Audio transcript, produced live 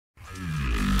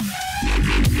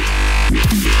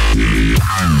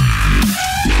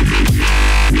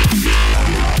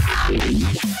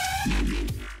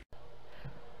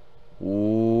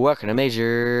Welcome to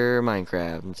Major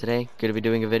Minecraft. And today, gonna be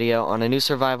doing a video on a new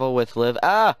survival with Liv.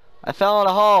 Ah! I fell in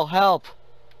a hole! Help!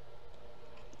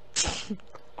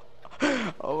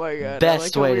 Oh my god,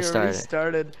 Best way to start it.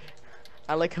 started.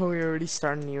 I like how we already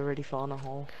started and you already fell in a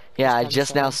hole. Yeah, I That's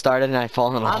just kinda now started and I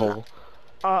fall in a hole.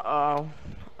 Uh-oh.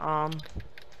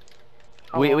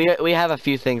 We have a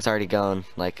few things already going,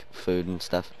 like food and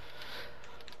stuff.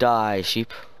 Die,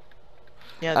 sheep.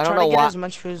 Yeah, I don't try know to get why. as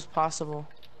much food as possible.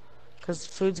 Because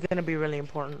food's gonna be really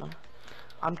important.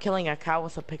 I'm killing a cow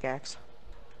with a pickaxe.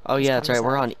 Oh It's yeah, that's kinda right.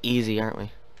 We're sad. on easy, aren't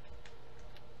we?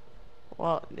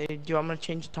 Well, do you want me to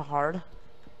change it to hard?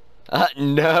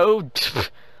 No.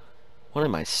 What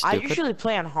am I, I stupid? usually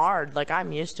play on hard, like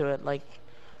I'm used to it. Like,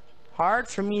 hard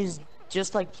for me is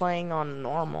just like playing on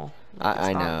normal. Like, it's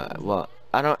I know. not... Well,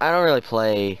 I don't really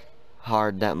play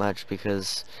hard that much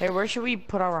because Hey, where should we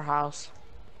put our house?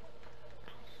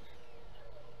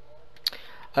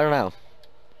 I don't know.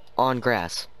 On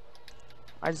grass.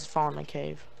 I just fall in a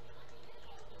cave.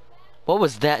 What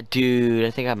was that, dude?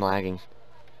 I think I'm lagging.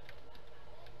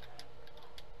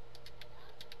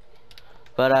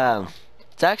 But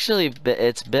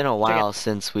it's been a while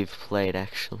since we've played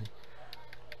actually.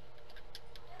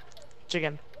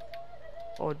 Chicken.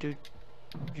 Oh, dude,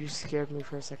 you scared me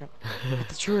for a second. I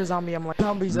thought you were a zombie. I'm like,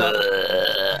 zombies up.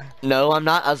 No, I'm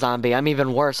not a zombie. I'm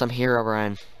even worse. I'm Hero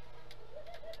Brian.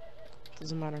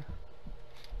 Doesn't matter.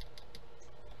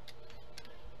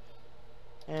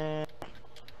 And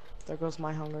there goes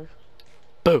my hunger.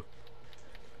 Boo.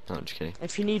 No, I'm just kidding.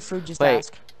 If you need food, just Wait.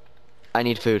 ask. I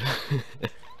need food.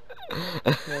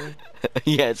 Really?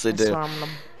 Yes, I do. So I'm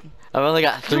gonna... I've only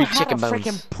got 3 chicken have a bones.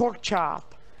 freaking pork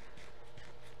chop.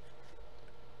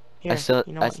 Here,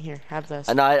 you know what? Here, have this.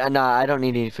 No, I don't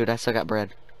need any food. I still got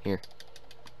bread. Here.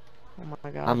 Oh my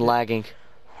god. I'm lagging.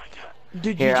 Oh my god.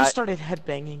 Dude, Here, you just started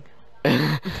headbanging.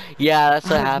 Yeah, that's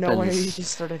what I have happens. no way you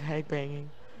just started headbanging.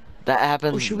 That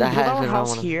happens. Oh, should we that build our happens.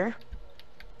 house here?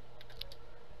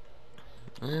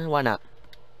 Why not?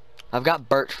 I've got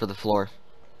birch for the floor.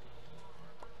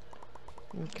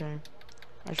 Okay.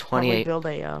 I should 28.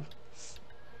 probably build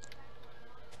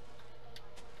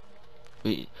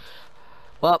a,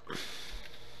 Well,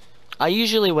 I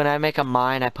usually, when I make a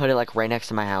mine, I put it like right next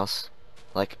to my house,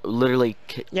 like literally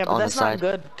yeah, but on the that's side.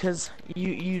 not good, because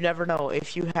you never know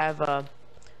if you have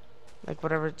like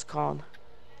whatever it's called.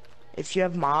 If you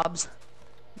have mobs,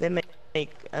 they might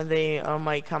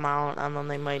come out and then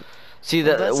they might. See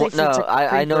Let's say if no, it's a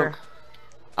I know. creeper.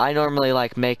 I normally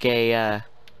like make a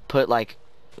put like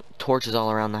torches all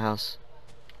around the house.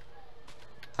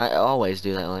 I always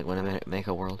do that, like when I make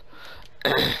a world.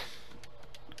 I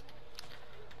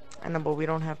know, but we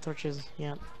don't have torches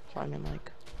yet. So I mean,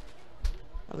 like,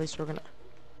 at least we're gonna.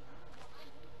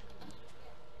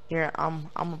 Here, I'm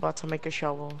about to make a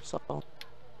shovel. So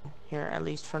here, at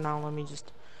least for now, let me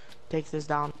just take this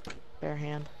down bare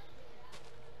hand.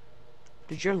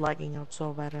 Dude, you're lagging out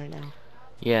so bad right now.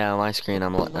 Yeah, on my screen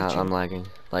I'm lagging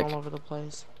like all over the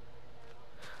place.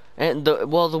 And the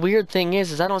weird thing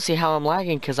is I don't see how I'm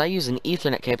lagging because I use an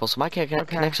Ethernet cable, so my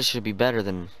connection should be better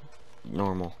than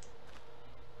normal.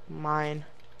 Mine.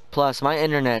 Plus, my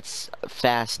internet's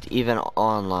fast even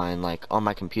online, like on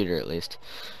my computer at least.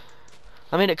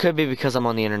 I mean, it could be because I'm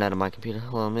on the internet on my computer.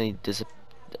 Hold on, let me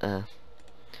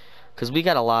because we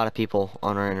got a lot of people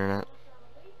on our internet.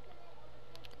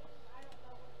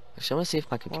 Actually, I want to see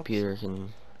if my computer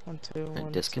can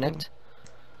disconnect.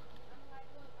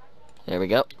 There we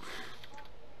go.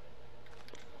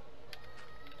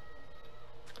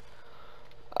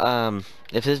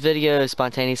 If this video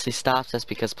spontaneously stops, that's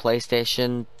because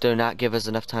PlayStation do not give us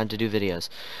enough time to do videos.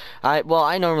 I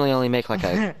normally only make like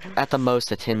a at the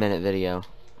most a 10-minute video.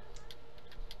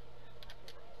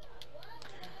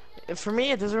 For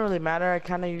me, it doesn't really matter. I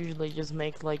kind of usually just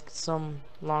make like some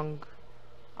long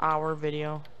hour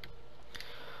video.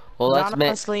 Well, that's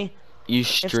honestly, you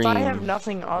stream. If I have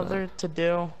nothing other to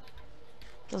do,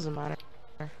 doesn't matter.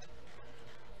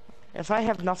 If I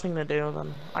have nothing to do,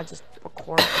 then I just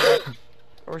record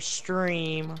or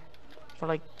stream for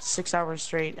like 6 hours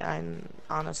straight. And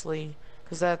honestly,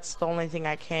 because that's the only thing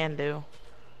I can do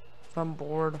if I'm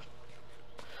bored.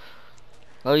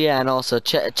 Oh yeah, and also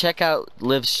check out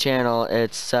Liv's channel.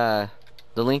 It's the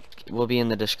link will be in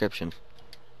the description.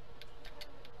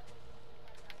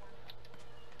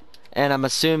 And I'm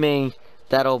assuming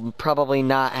that'll probably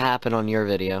not happen on your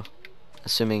video,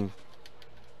 assuming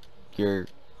you're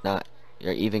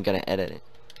even gonna edit it.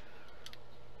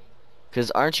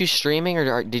 Cause aren't you streaming,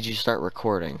 or did you start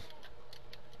recording?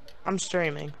 I'm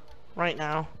streaming right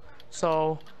now,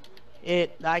 so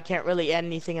I can't really add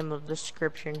anything in the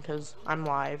description because I'm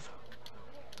live.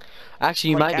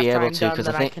 Actually, you Like might be after able I'm to, done, because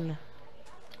I then I think can.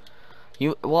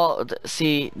 you. Well,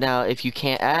 see now if you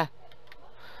can't.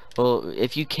 Well,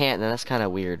 if you can't, then that's kind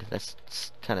of weird. That's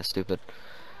kind of stupid.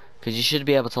 Because you should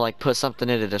be able to like put something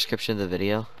in the description of the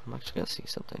video. I'm actually gonna see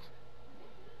something.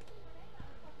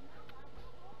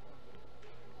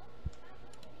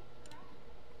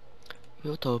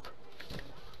 YouTube.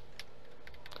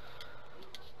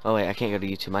 Oh wait, I can't go to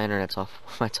YouTube. My internet's off.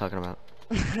 What am I talking about?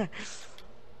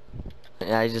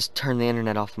 Yeah, I just turned the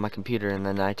internet off of my computer, and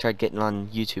then I tried getting on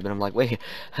YouTube, and I'm like, wait,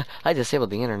 I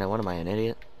disabled the internet. What am I, an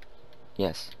idiot?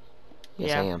 Yes.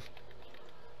 Yes, I Yeah. am.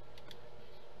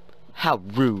 How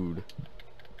rude.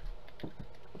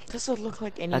 Does it look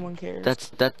like That, anyone cares?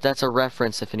 that's a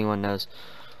reference if anyone knows.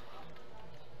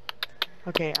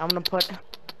 Okay, I'm gonna put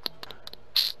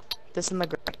this in the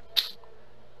ground.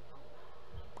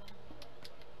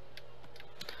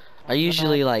 I And then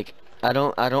usually like I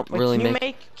don't wait, really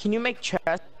make. can you make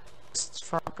chests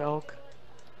from oak?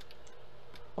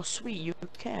 Oh sweet, you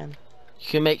can. You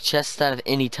can make chests out of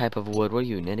any type of wood. What are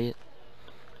you, an idiot?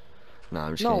 No,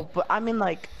 I'm just kidding. No, but I mean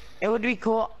like it would be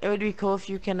cool. It would be cool if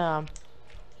you can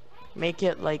make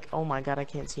it like, oh my god, I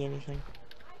can't see anything.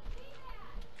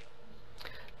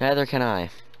 Neither can I.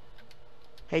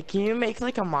 Hey, can you make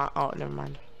like a mine? Oh, never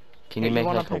mind. Can Here, you you make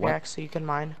want a like a what? pickaxe so you can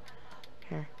mine?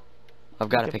 Here, I've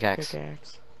got make a a pickaxe.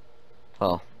 pickaxe.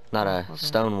 Well, not Oh, a okay.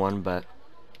 stone one, but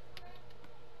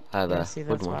I have Yeah, a see,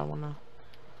 wooden that's one. what I wanna.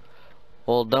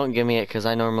 Well, don't give me it, because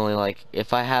I normally like,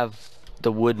 if I have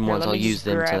the wooden Here, ones, let I'll me use just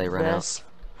them till grab they run out. this.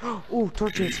 Ooh,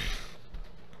 torches.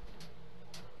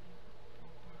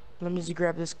 Let me just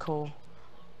grab this coal.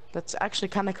 That's actually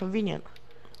kind of convenient,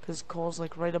 cause coal's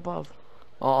like right above.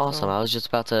 Oh, awesome. So, I was just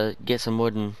about to get some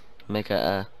wood and make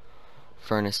a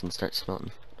furnace and start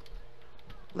smelting.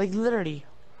 like literally,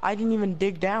 I didn't even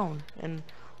dig down, and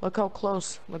look how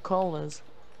close the coal is.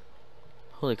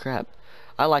 Holy crap.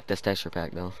 I like this texture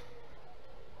pack, though.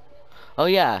 Oh,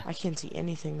 yeah. I can't see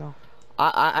anything though.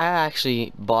 I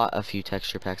actually bought a few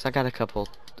texture packs. I got a couple,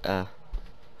 I'm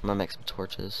gonna make some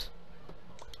torches.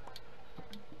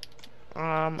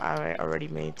 I already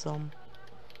made some.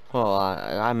 Well,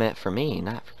 I meant for me,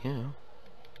 not for you.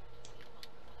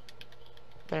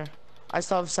 There. I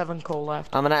still have 7 coal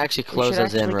left. I'm gonna actually We close should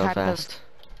those in actually real kind of. fast.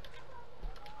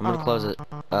 I'm gonna close it.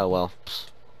 Oh, well.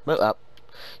 Move up.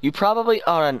 You probably,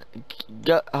 hold on.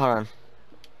 Hold on.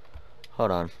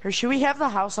 Hold on. Or should we have the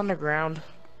house underground?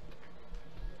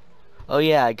 Oh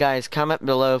yeah, guys, comment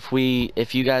below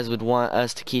if you guys would want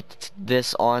us to keep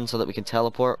this on so that we can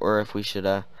teleport, or if we should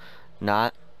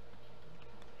not.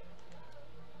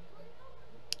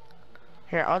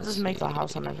 Here, I'll Let's just make the see.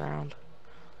 house underground.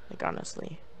 Like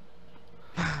honestly,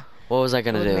 What was I it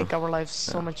gonna would do? make our lives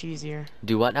so much easier.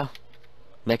 Do what now?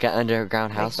 Make an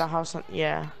underground Make house? the house,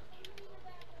 yeah.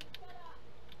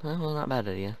 Well, not a bad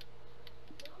idea.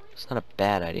 It's not a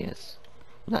bad idea. It's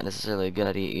not necessarily a good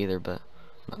idea either, but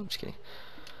no, I'm just kidding.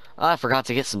 Oh, I forgot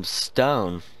to get some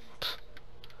stone.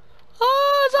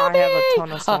 Oh, I have a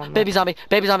ton of zombie! Ah, stone. baby zombie!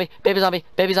 Baby zombie! Baby zombie!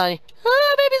 Baby zombie!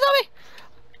 Ah, baby zombie!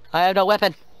 I have no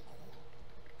weapon.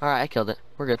 All right, I killed it.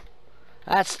 We're good.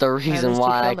 That's the At reason least you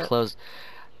why I killed it. closed.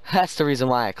 That's the reason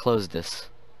why I closed this.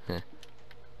 Heh.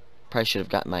 Probably should have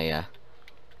got my.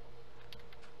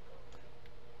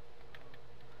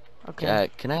 Okay.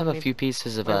 Can I have Let a me. few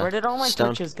pieces of Wait, where did all my stone?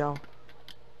 torches go?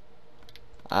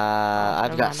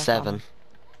 I've Never got mind, I found 7. them.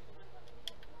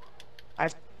 I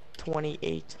have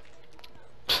 28.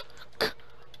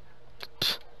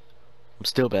 I'm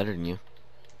still better than you.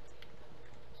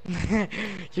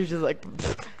 You're just like.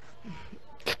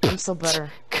 I'm still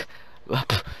better. No,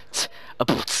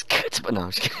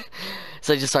 I'm just kidding.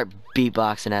 So I just start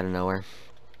beatboxing out of nowhere.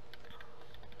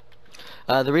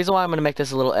 The reason why I'm gonna make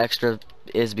this a little extra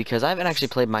is because I haven't actually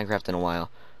played Minecraft in a while.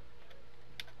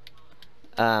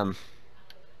 Oh.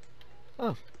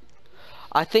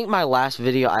 I think my last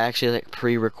video I actually like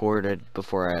pre-recorded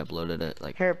before I uploaded it.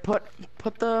 Like, Here, put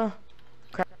the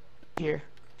crap here.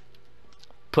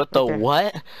 put the Right there.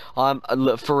 what?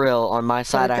 Look, for real, on my Put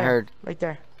side it I there. heard. Right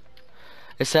there.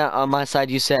 It said on my side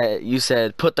you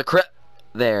said put the crap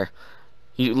there.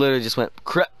 You literally just went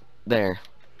crap there.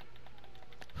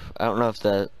 I don't know if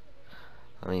the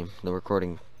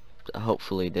recording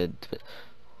hopefully did. But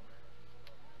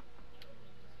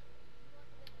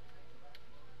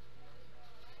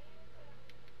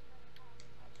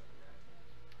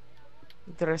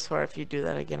Did I swear if you do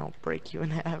that again, I'll break you in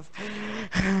half.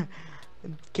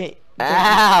 Okay.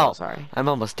 ow! Oh, sorry. I'm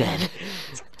almost dead.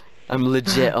 I'm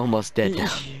legit almost dead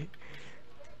now.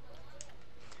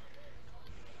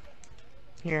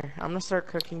 Here, I'm gonna start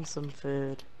cooking some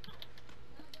food.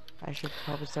 I should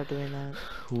probably start doing that.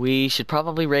 We should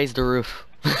probably raise the roof.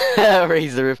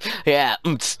 Raise the roof. Yeah.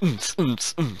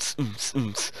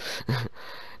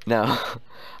 No.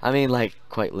 I mean, like,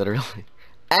 quite literally.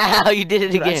 Ow, you did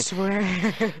it Dude, I again. swear.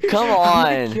 Come I'm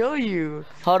gonna on. kill you.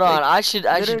 Hold on. Like, I should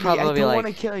literally, I probably don't want to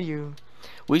like, kill you.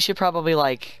 we should probably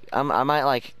like, I might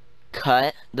like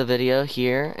cut the video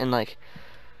here and like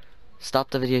stop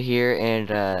the video here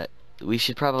and we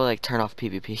should probably like turn off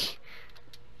PvP.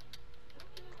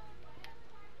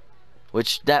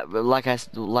 Which that like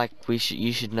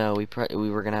you should know we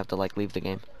were gonna have to like leave the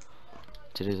game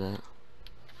to do that.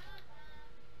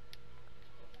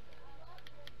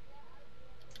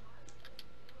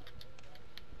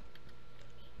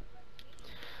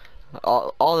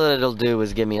 All that it'll do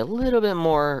is give me a little bit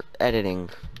more editing.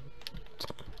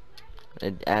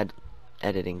 Add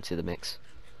editing to the mix.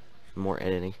 More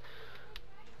editing.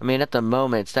 I mean, at the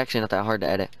moment, it's actually not that hard to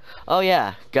edit. Oh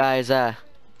yeah, guys.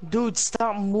 Dude,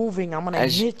 stop moving. I'm gonna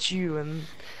As hit you, and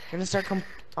you're gonna start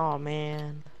Oh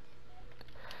man.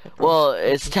 well,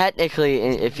 it's technically,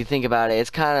 if you think about it,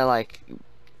 it's kind of like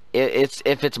it's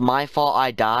if it's my fault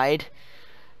I died,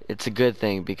 it's a good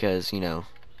thing because you know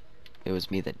it was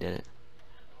me that did it,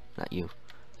 not you.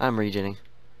 I'm regening.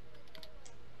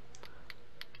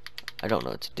 I don't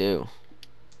know what to do.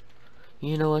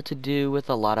 You know what to do with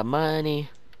a lot of money?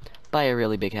 Buy a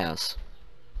really big house.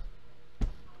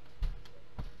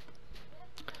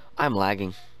 I'm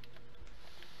lagging.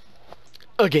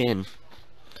 Again.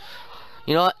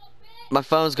 You know what? My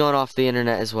phone's going off the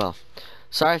internet as well.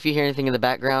 Sorry if you hear anything in the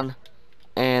background.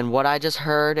 And what I just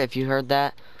heard, if you heard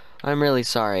that, I'm really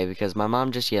sorry because my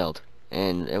mom just yelled.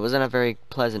 And it wasn't a very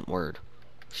pleasant word.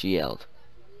 She yelled.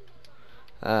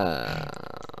 No.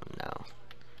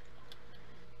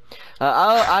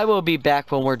 I will be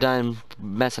back when we're done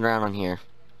messing around on here.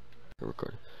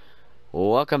 Record.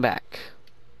 Welcome back.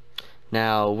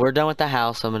 Now, we're done with the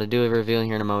house. I'm going to do a reveal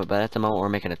here in a moment, but at the moment, we're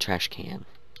making a trash can.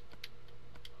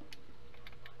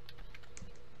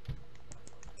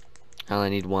 I only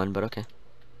need one, but okay.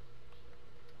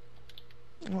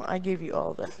 Well, I gave you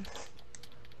all of it.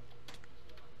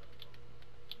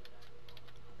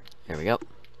 Here we go.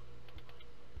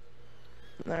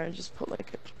 And then I just put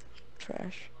like a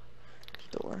trash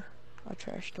door. A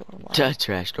trash door. Wow.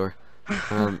 Trash door.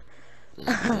 Uh,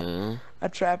 A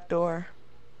trap door.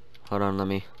 hold on, let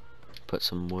me put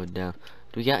some wood down.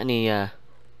 Do we got any,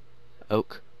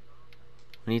 oak?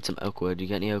 We need some oak wood. Do you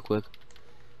got any oak wood?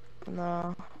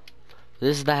 No.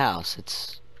 This is the house.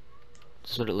 This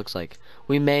is what it looks like.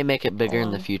 We may make it bigger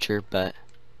in the future, but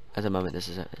at the moment, this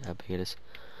is how big it is.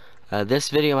 This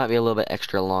video might be a little bit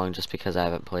extra long just because I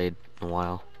haven't played in a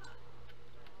while.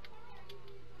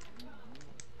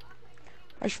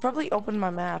 I should probably open my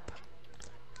map.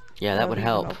 Yeah, that would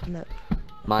help. Open it.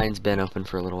 Mine's been open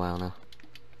for a little while now.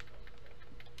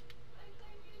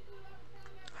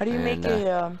 How do you make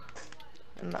an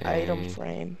item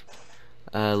frame?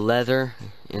 Leather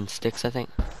and sticks, I think.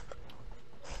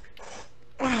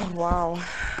 Wow.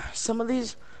 Some of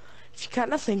these, if you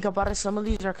kind of think about it, some of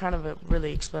these are kind of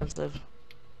really expensive.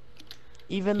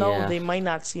 Even though they might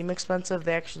not seem expensive,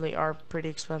 they actually are pretty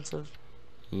expensive.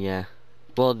 Yeah.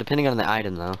 Well, depending on the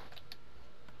item, though.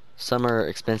 Some are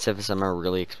expensive, some are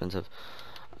really expensive.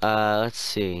 Let's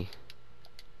see.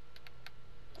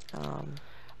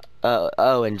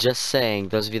 Oh, and just saying,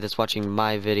 those of you that's watching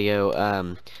my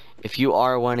video, if you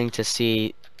are wanting to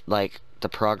see, like, the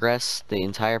progress, the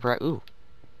entire ooh.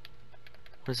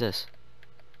 What is this?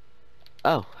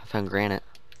 Oh, I found granite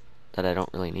that I don't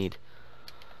really need.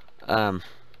 I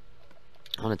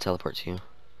want to teleport to you.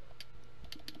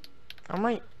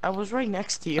 I was right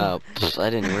next to you. Oh, I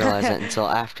didn't realize that until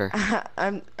after.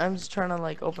 I'm just trying to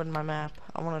like open my map.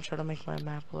 I want to try to make my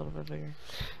map a little bit bigger.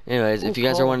 Anyways, if you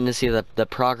guys are wanting to see the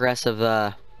progress of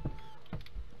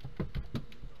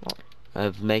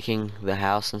making the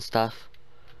house and stuff,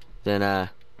 then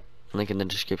link in the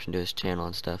description to his channel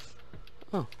and stuff.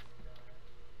 Oh.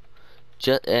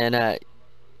 Just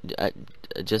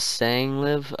saying,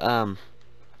 Liv,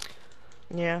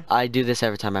 yeah. I do this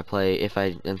every time I play. If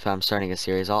I'm starting a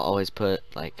series, I'll always put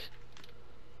like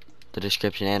the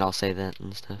description and I'll say that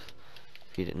and stuff.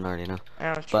 If you didn't already know.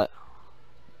 Ouch. But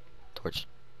torch.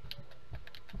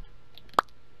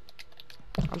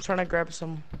 I'm trying to grab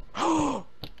some. Oh,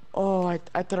 I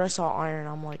thought I saw iron.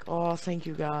 I'm like, oh, thank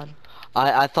you, God.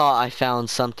 I thought I found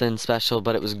something special,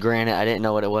 but it was granite. I didn't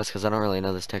know what it was because I don't really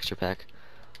know this texture pack.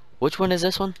 Which one is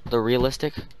this one? The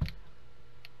realistic?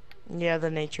 Yeah, the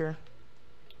nature.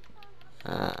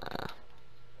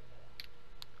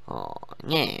 Oh,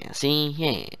 yeah, see,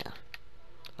 yeah.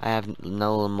 I have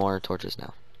no more torches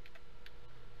now.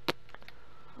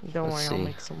 Don't Let's worry, I'll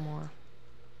see. make some more.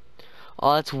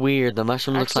 Oh, that's weird. The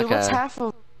mushroom looks Actually, like what's a... half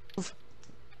of...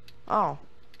 Oh,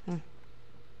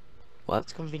 What?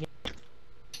 that's convenient.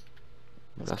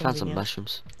 That's I found some convenient.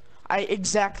 mushrooms. I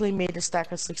exactly made a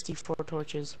stack of 64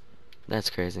 torches. That's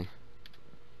crazy.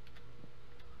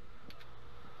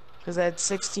 Because I had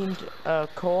 16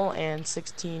 coal and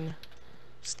 16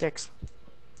 sticks.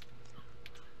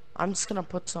 I'm just gonna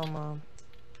put some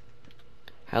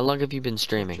How long have you been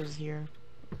streaming? torches here.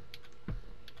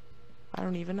 I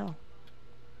don't even know.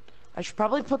 I should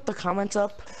probably put the comments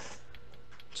up,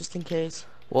 just in case.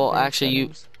 Well, Advanced actually,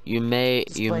 settings. you may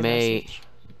Display message.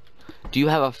 Do you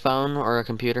have a phone or a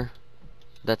computer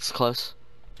that's close?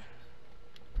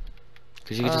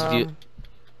 Because you could just view.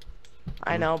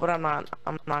 I know, but I'm not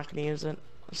gonna use it.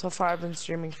 So far, I've been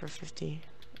streaming for 50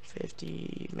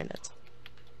 minutes.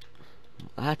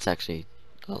 That's actually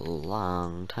a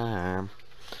long time.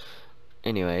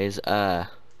 Anyways, Like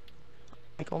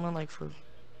only like for.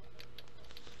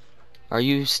 are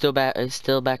you still back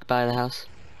by the house?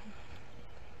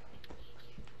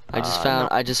 No.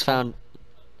 I just found.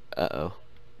 Uh-oh.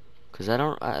 Because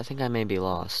I think I may be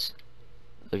lost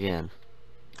again.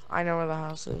 I know where the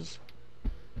house is.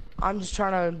 I'm just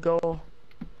trying to go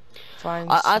find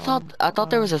I some. thought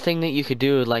there was a thing that you could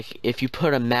do, like if you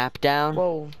put a map down,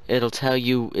 Whoa. it'll tell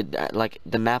you like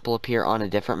the map will appear on a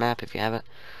different map if you have it.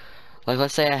 Like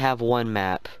let's say I have one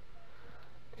map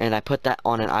and I put that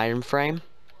on an item frame,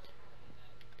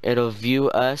 it'll view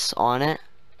us on it.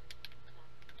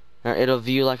 Or it'll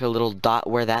view like a little dot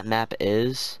where that map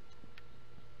is.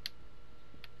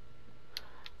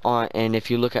 And if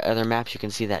you look at other maps, you can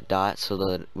see that dot, so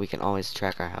that we can always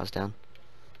track our house down.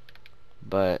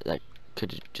 But that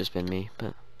could have just been me.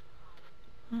 But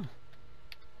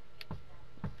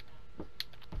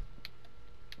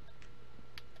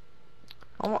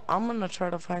I'm gonna try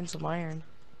to find some iron.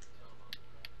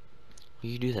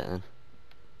 you do that then.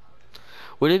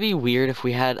 Would it be weird if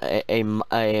we had a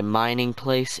mining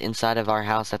place inside of our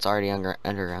house that's already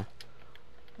underground?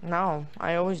 No,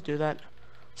 I always do that.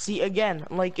 See, again,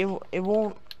 like it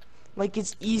won't, like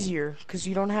it's easier because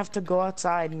you don't have to go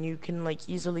outside and you can like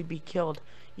easily be killed.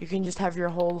 You can just have your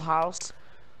whole house,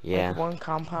 like Yeah. one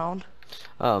compound.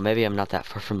 Oh, maybe I'm not that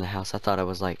far from the house. I thought I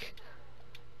was like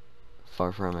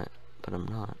far from it, but I'm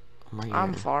not. I'm right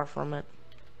I'm here. far from it.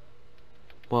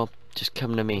 Well, just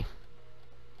come to me.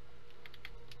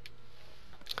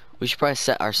 We should probably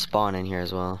set our spawn in here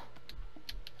as well.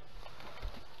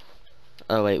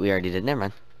 Oh wait, we already did. Never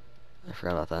mind. I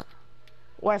forgot about that.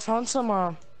 Oh, I found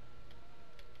some.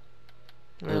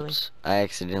 Really? Oops, I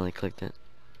accidentally clicked it.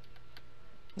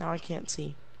 Now I can't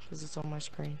see because it's on my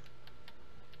screen.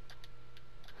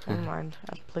 Never mind.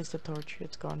 I placed a torch.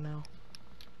 It's gone now.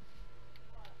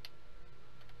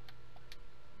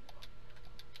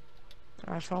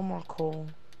 I found more coal.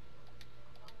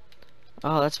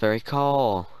 Oh, that's very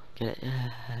cool. Get it?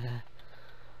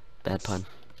 Bad pun.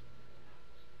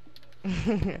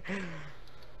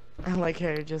 I like how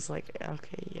you're just like,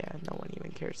 okay, yeah, no one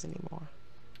even cares anymore.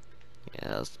 Yeah,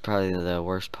 that's probably the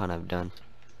worst pun I've done.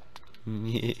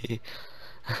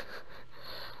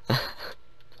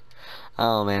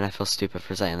 Oh man, I feel stupid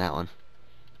for saying that one.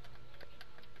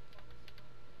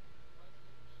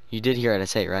 You did hear what I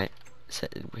say, right?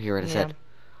 Hear what I said?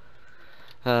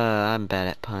 I'm bad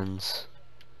at puns.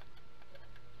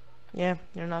 Yeah,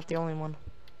 you're not the only one.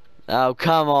 Oh,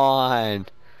 come on!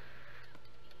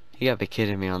 You gotta be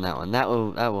kidding me on that one.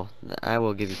 I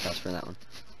will give you props for that one.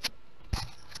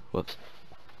 Whoops.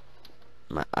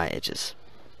 My eye itches.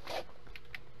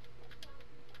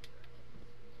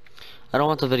 I don't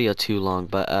want the video too long,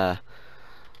 but,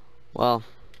 well,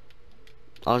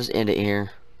 I'll just end it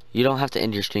here. You don't have to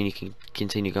end your stream, you can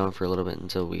continue going for a little bit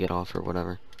until we get off or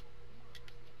whatever.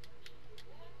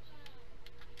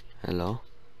 Hello?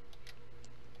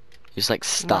 You just like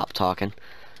stop talking.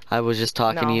 I was just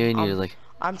talking to you and you're like...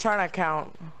 I'm trying to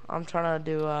count. I'm trying to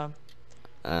do,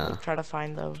 try to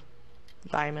find the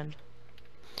diamond.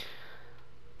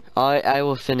 I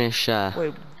will finish,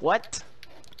 Wait, what?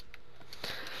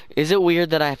 Is it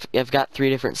weird that I've got 3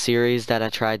 different series that I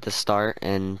tried to start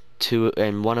and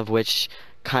one of which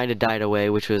kind of died away,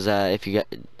 which was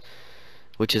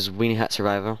which is Weenie Hut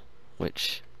Survival,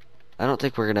 which I don't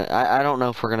think we're gonna I don't know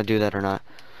if we're gonna do that or not,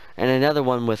 and another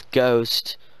one with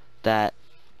Ghost that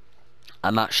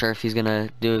I'm not sure if he's gonna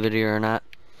do a video or not.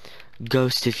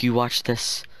 Ghost, if you watch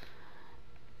this,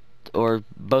 or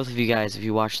both of you guys, if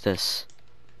you watch this.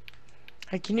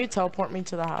 Hey, can you teleport me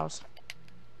to the house?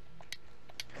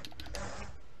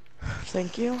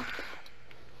 Thank you.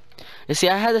 You see,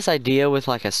 I had this idea with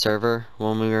like a server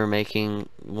when we were making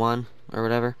one or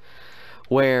whatever,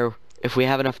 where if we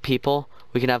have enough people,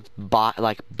 we can have bot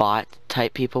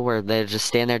type people where they just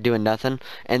stand there doing nothing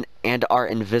and are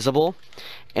invisible,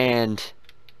 and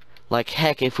like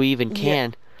heck, if we even Yeah,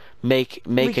 can make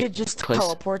we a could just place.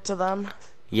 teleport to them.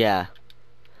 Yeah.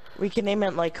 We can name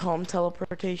it like home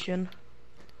teleportation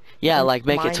Yeah, or like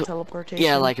make it mind to, yeah,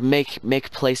 teleportation. like make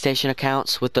PlayStation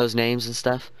accounts with those names and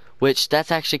stuff. Which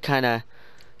that's actually kind of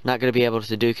not gonna be able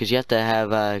to do because you have to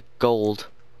have gold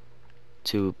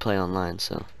to play online.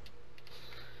 So,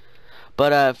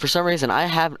 but for some reason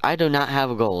I do not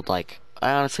have gold. Like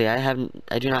I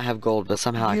do not have gold, but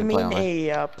somehow I You can play mean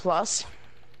online. a plus?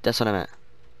 That's what I meant.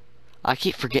 I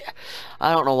keep forget.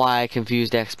 I don't know why I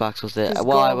confused Xbox with it. Because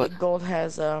Well, gold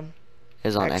has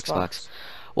is on Xbox. Xbox.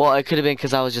 Well, it could have been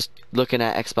because I was just looking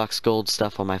at Xbox Gold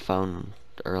stuff on my phone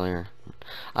earlier.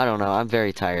 I don't know. I'm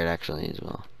very tired actually as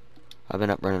well. I've been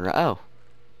up running around. Oh,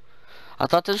 I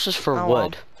thought this was for Oh well.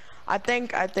 wood. I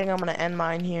think I'm gonna end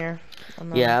mine here.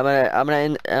 And then Yeah, I'm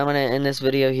gonna end this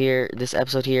video here, this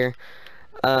episode here.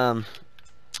 Um,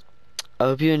 I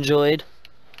hope you enjoyed.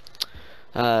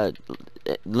 Uh,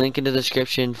 link in the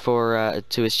description for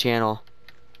to his channel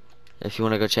if you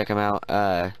want to go check him out.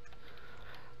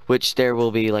 Which there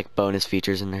will be like bonus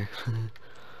features in there.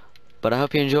 But I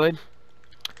hope you enjoyed.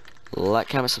 Like,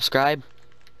 comment, subscribe.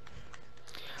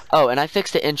 Oh, and I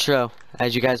fixed the intro,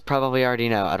 as you guys probably already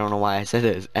know. I don't know why I said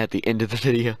it at the end of the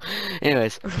video.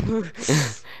 Anyways,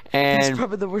 that's and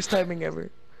probably the worst timing ever.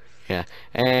 yeah,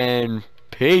 and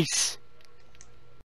peace.